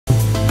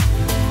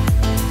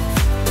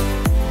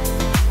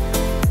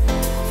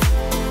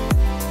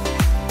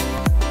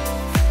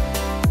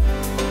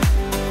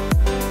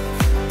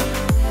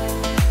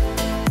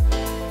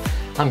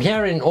I'm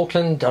here in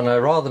Auckland on a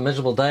rather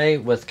miserable day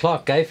with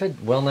Clarke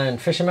Gayford, well-known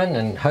fisherman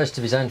and host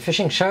of his own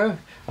fishing show,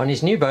 on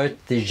his new boat,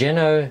 the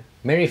Geno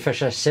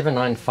Merryfisher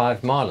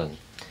 795 Marlin.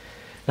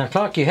 Now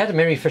Clarke, you had a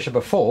Merryfisher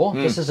before.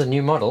 This is a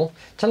new model.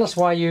 Tell us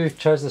why you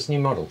chose this new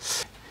model.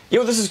 Yeah,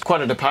 well, this is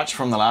quite a departure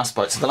from the last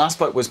boat. So the last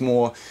boat was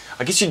more,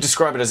 I guess you'd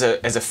describe it as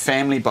a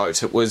family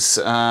boat. It was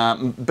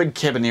big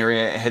cabin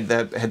area. It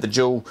had the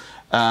dual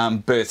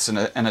berths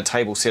and a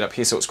table set up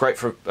here, so it's great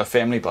for a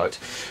family boat.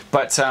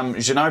 But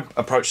Geno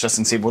approached us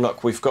and said, well,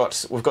 look, we've got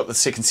the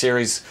second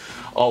series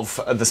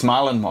of this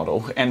Marlin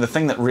model, and the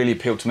thing that really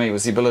appealed to me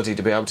was the ability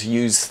to be able to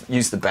use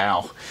the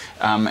bow,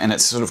 and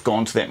it's sort of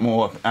gone to that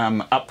more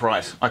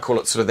upright, I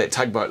call it sort of that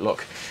tugboat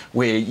look,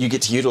 where you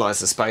get to utilise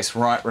the space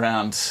right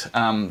around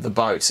the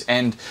boat.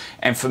 And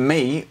for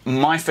me,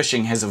 my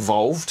fishing has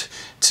evolved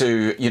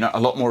to, you know, a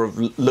lot more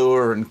of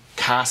lure and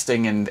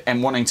casting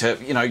and wanting to,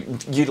 you know,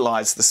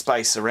 utilise the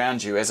space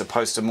around you, as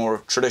opposed to more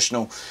of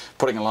traditional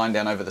putting a line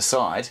down over the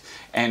side.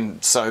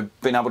 And so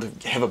being able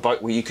to have a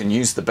boat where you can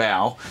use the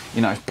bow,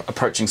 you know,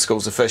 approaching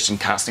schools of fish and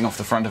casting off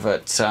the front of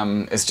it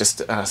is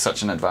just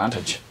such an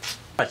advantage.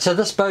 Right, so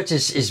this boat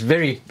is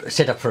very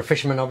set up for a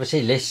fisherman,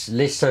 obviously,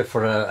 less so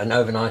for an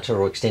overnighter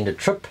or extended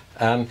trip.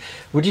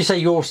 Would you say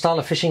your style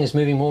of fishing is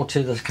moving more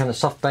to the kind of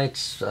soft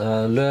baits,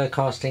 lure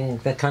casting,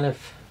 that kind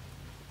of?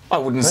 I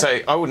wouldn't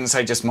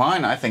say just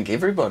mine. I think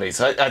everybody's.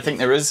 I think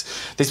there's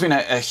been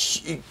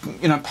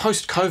you know,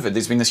 post-COVID,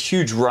 there's been this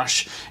huge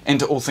rush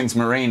into all things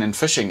marine and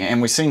fishing,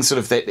 and we're seeing sort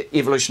of that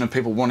evolution of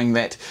people wanting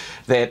that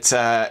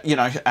you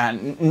know,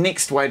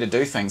 next way to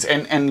do things.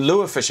 And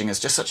lure fishing is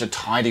just such a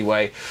tidy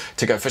way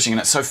to go fishing, and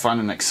it's so fun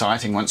and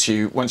exciting once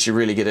you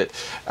really get it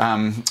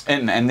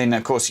in. And then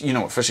of course, you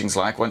know what fishing's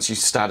like. Once you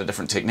start a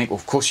different technique, well,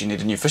 of course you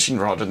need a new fishing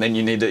rod, and then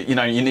you need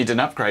an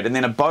upgrade, and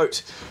then a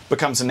boat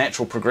becomes a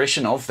natural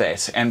progression of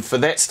that. And for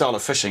that style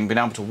of fishing, being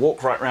able to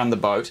walk right around the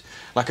boat,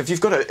 like if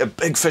you've got a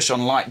big fish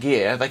on light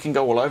gear, they can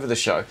go all over the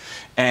show,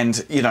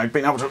 and you know,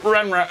 being able to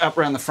run up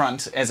around the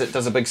front as it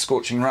does a big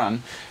scorching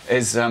run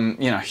is you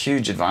know, a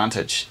huge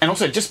advantage. And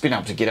also just being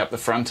able to get up the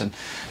front and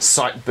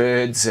sight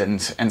birds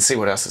and see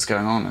what else is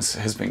going on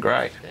has been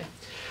great.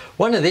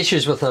 One of the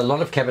issues with a lot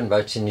of cabin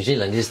boats in New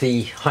Zealand is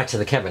the height of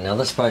the cabin. Now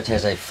this boat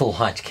has a full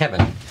height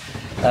cabin.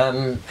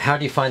 How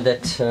do you find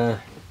that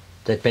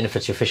that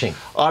benefits your fishing?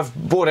 I've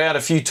brought out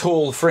a few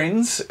tall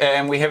friends,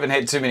 and we haven't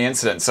had too many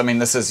incidents. I mean,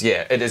 this is,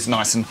 yeah, it is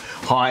nice and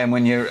high, and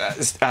when you're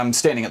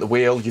standing at the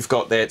wheel, you've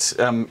got that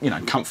you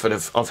know, comfort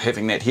of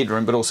having that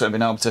headroom, but also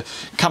being able to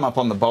come up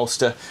on the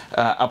bolster,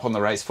 up on the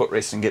raised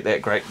footrest, and get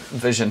that great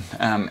vision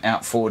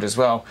out forward as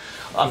well.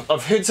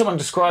 I've heard someone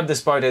describe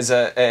this boat as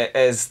an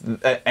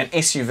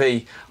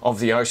SUV of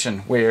the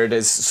ocean, where it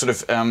is sort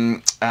of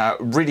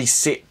really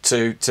set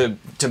to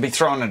be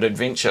thrown at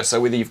adventure.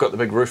 So whether you've got the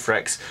big roof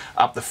racks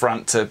up the front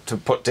to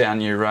put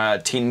down your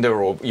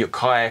tender or your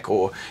kayak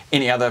or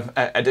any other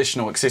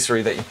additional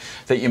accessory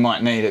that you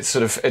might need,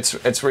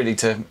 it's ready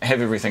to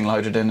have everything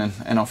loaded in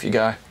and off you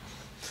go.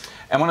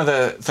 And one of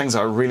the things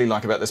I really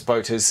like about this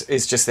boat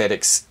is just that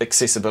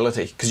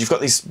accessibility, because you've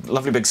got these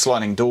lovely big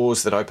sliding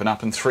doors that open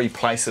up in 3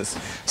 places.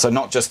 So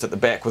not just at the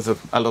back with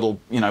a little,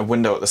 you know,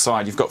 window at the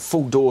side. You've got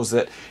full doors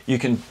that you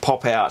can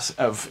pop out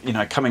of, you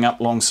know, coming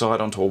up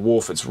alongside onto a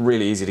wharf. It's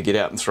really easy to get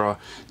out and throw a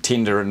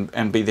tender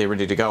and be there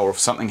ready to go. Or if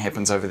something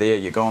happens over there,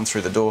 you're going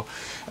through the door.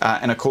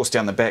 And of course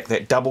down the back,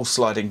 that double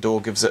sliding door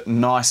gives it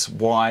nice,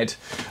 wide,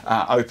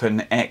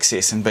 open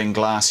access, and being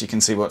glass, you can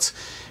see what's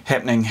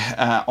happening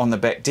on the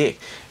back deck.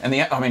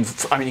 And I mean,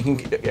 you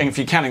can, if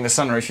you're counting the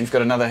sunroof, you've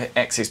got another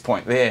access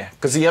point there.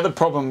 Because the other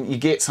problem you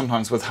get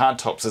sometimes with hard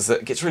tops is that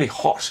it gets really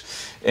hot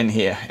in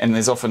here, and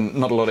there's often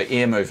not a lot of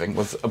air moving.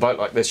 With a boat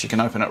like this, you can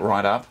open it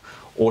right up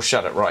or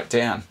shut it right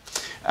down.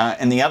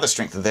 And the other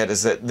strength of that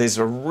is that there's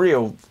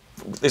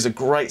a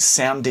great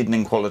sound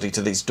deadening quality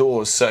to these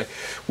doors. So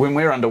when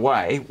we're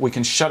underway, we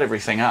can shut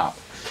everything up.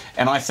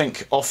 And I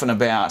think often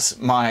about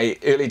my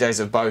early days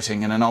of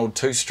boating in an old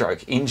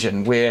 2-stroke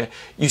engine, where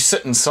you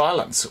sit in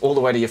silence all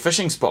the way to your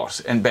fishing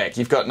spot and back.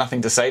 You've got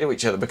nothing to say to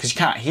each other because you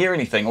can't hear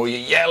anything, or you're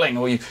yelling,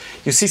 or you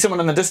see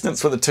someone in the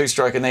distance with a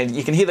 2-stroke and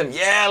you can hear them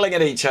yelling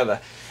at each other.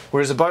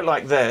 Whereas a boat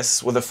like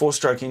this with a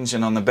 4-stroke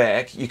engine on the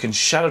back, you can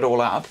shut it all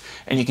up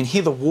and you can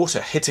hear the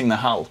water hitting the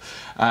hull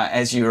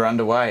as you're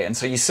underway. And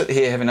so you sit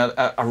here having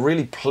a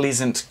really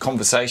pleasant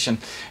conversation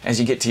as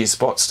you get to your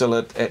spot, still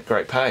at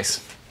great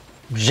pace.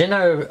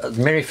 Geno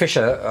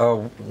Merryfisher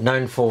are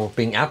known for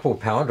being outboard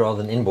powered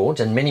rather than inboard,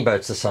 and many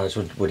boats this size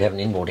would have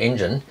an inboard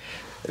engine.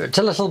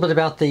 Tell us a little bit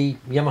about the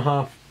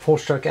Yamaha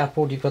 4-stroke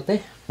outboard you've got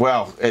there.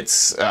 Well, I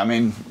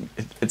think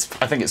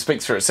it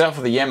speaks for itself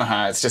with the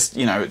Yamaha. It's just,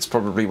 you know, it's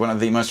probably one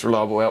of the most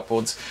reliable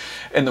outboards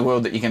in the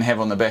world that you can have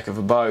on the back of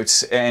a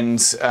boat.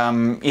 And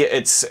yeah,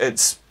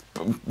 it's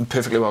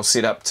perfectly well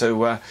set up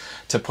to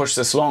push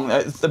this along.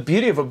 The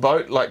beauty of a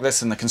boat like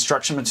this and the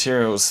construction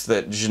materials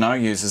that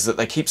Jeanneau uses is that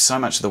they keep so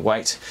much of the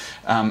weight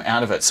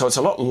out of it. So it's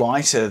a lot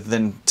lighter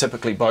than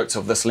typically boats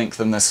of this length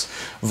and this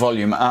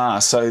volume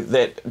are. So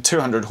that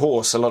 200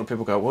 horse, a lot of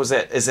people go, well,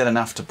 is that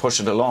enough to push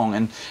it along?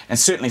 And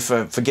certainly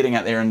for getting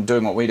out there and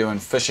doing what we do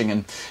and fishing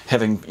and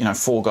having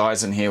 4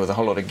 guys in here with a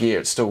whole lot of gear,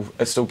 it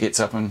still gets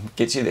up and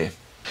gets you there.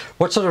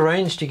 What sort of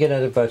range do you get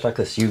out of a boat like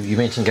this? You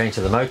mentioned going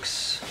to the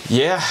Mokes.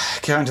 Yeah,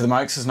 going to the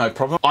Mokes is no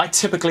problem. I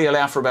typically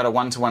allow for about a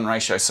 1-to-1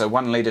 ratio, so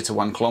 1 litre to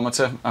 1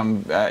 kilometre,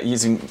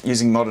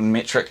 using modern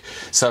metric.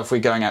 So if we're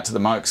going out to the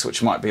Mokes,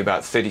 which might be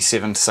about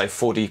 37 to say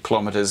 40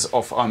 kilometres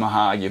off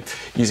Omaha, you're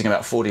using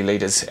about 40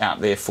 litres out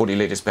there, 40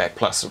 litres back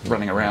plus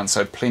running around,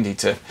 so plenty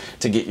to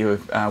get you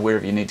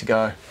wherever you need to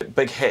go.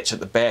 Big hatch at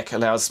the back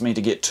allows me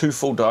to get 2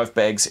 full dive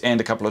bags and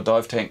a couple of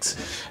dive tanks.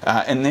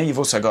 And there you've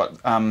also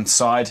got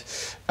side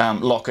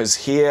lockers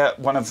here.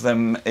 One of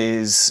them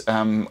is,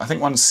 I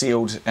think one's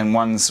sealed and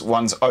one's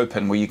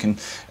open, where you can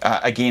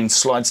again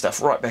slide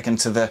stuff right back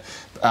into the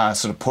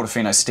sort of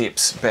Portofino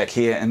steps back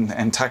here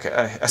and tuck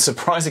a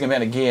surprising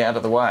amount of gear out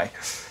of the way.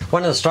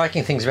 One of the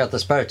striking things about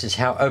this boat is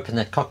how open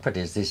that cockpit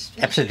is. There's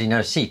absolutely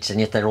no seats, and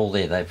yet they're all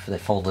there. They're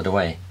folded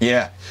away.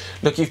 Yeah,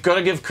 look, you've got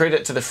to give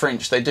credit to the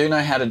French. They do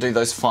know how to do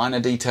those finer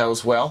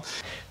details well.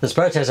 This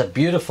boat has a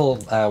beautiful,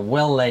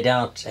 well laid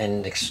out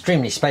and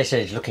extremely space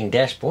age looking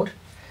dashboard.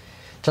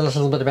 Tell us a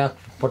little bit about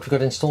what we've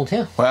got installed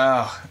here.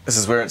 Wow, this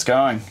is where it's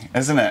going,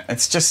 isn't it?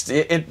 It's just,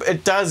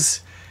 it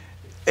does,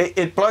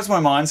 it blows my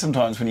mind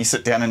sometimes when you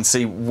sit down and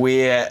see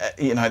where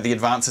the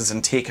advances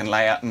in tech and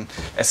layout and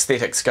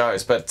aesthetics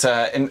goes. But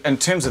in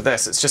terms of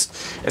this,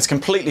 it's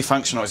completely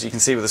functional, as you can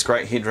see, with this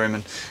great headroom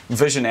and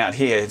vision out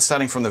here.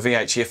 Starting from the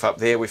VHF up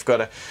there, we've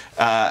got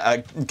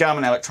a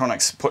Garmin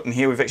electronics put in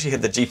here. We've actually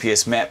had the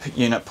GPS map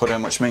unit put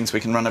in, which means we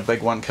can run a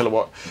big 1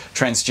 kilowatt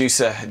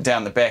transducer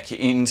down the back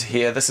end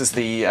here. This is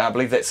the, I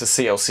believe that's the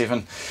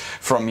CL7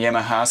 from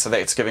Yamaha, so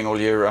that's giving all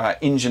your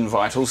engine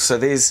vitals. So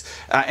there's,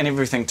 and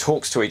everything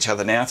talks to each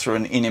other now through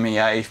an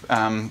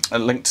NMEA a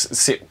linked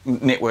set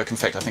network. In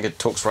fact, I think it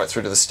talks right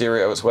through to the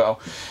stereo as well.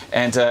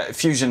 And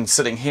Fusion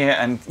sitting here,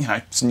 and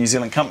it's a New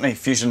Zealand company,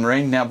 Fusion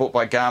Marine, now bought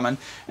by Garmin,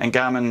 and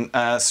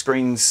Garmin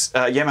screens,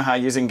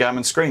 Yamaha using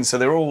Garmin screens, so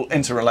they're all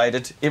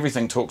interrelated.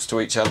 Everything talks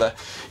to each other.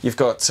 You've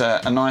got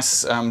a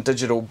nice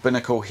digital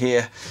binnacle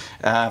here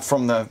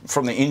from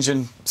the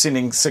engine,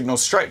 sending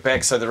signals straight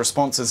back, so the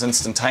response is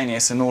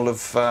instantaneous, and all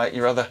of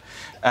your other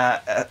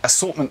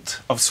assortment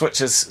of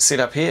switches set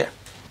up here.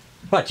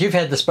 Right, you've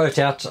had this boat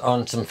out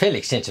on some fairly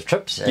extensive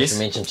trips, as Yes. you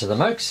mentioned, to the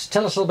Mokes.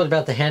 Tell us a little bit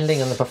about the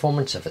handling and the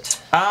performance of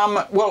it.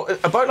 Well,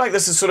 a boat like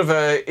this is sort of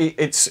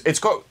it's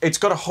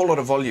got a whole lot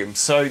of volume.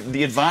 So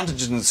the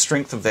advantage and the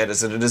strength of that is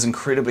that it is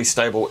incredibly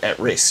stable at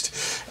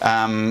rest,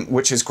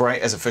 which is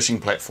great as a fishing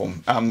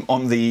platform.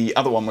 On the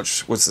other one,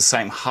 which was the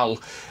same hull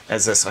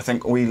as this, I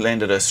think we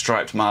landed a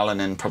striped Marlin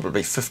in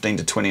probably 15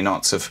 to 20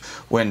 knots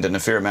of wind and a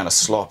fair amount of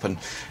slop and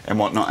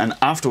whatnot. And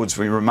afterwards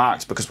we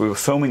remarked, because we were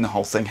filming the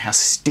whole thing, how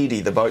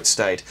steady the boat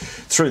stayed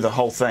through the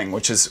whole thing,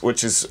 which is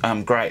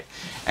great.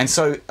 And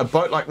so a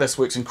boat like this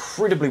works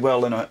incredibly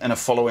well in a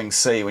following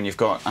sea when you've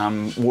got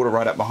water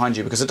right up behind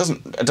you, because it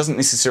doesn't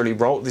necessarily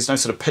roll. There's no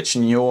sort of pitch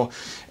and yaw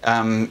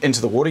into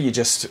the water. You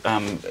just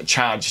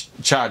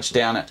charge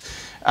down it.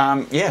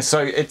 Yeah, so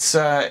it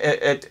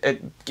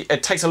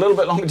takes a little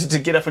bit longer to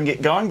get up and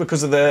get going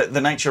because of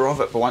the nature of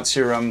it. But once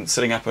you're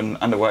sitting up and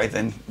underway,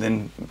 then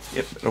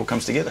yep, it all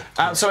comes together.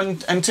 So in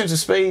terms of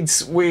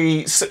speeds,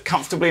 we sit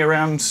comfortably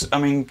around,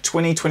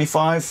 20,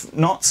 25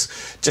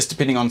 knots, just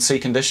depending on sea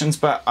conditions.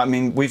 But I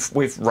mean,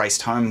 we've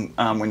raced home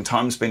when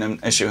time's been an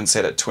issue and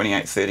set at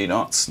 28, 30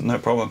 knots, no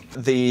problem.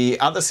 The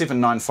other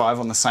 795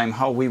 on the same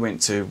hull, we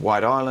went to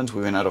White Island,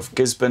 we went out of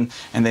Gisborne,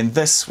 and then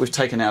this we've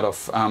taken out of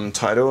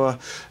Tairua.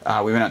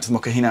 We went out to the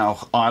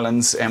Mokohinau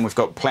Islands, and we've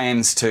got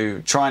plans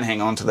to try and hang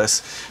on to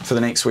this for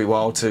the next wee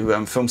while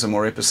to film some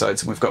more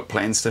episodes, and we've got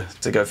plans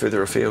to go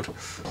further afield.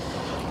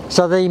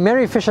 So the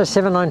Merry Fisher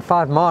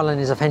 795 Marlin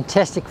is a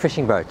fantastic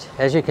fishing boat.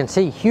 As you can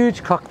see,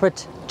 huge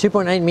cockpit,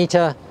 2.8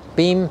 meter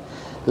beam,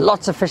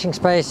 lots of fishing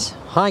space,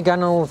 high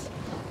gunnels,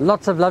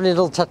 lots of lovely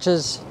little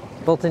touches,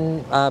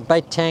 built-in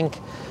bait tank.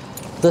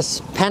 This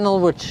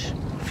panel which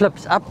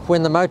flips up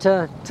when the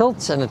motor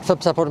tilts, and it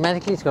flips up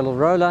automatically. It's got a little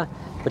roller,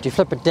 but you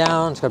flip it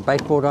down, it's got a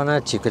bait board on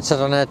it, you could sit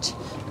on it,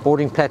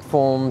 boarding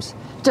platforms,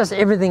 just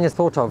everything is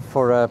thought of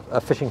for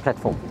a fishing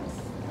platform.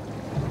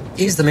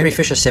 Is the Merry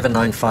Fisher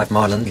 795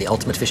 Marlin the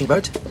ultimate fishing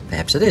boat?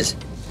 Perhaps it is.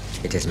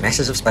 It has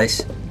masses of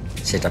space,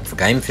 set up for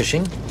game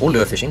fishing or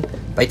lure fishing,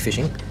 bait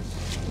fishing,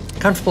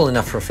 comfortable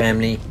enough for a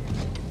family,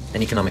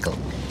 and economical.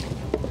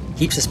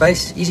 Heaps of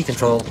space, easy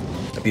control,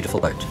 a beautiful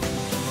boat.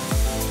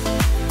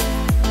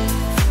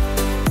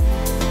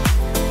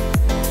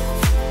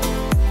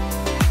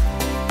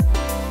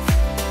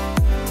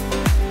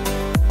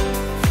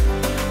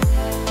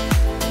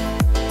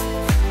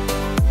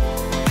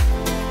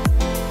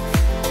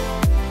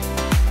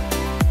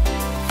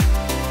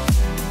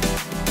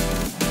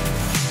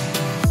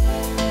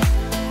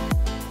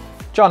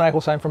 John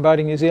Eccleston from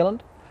Boating New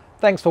Zealand.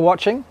 Thanks for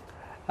watching.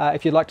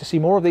 If you'd like to see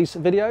more of these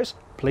videos,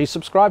 please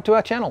subscribe to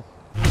our channel.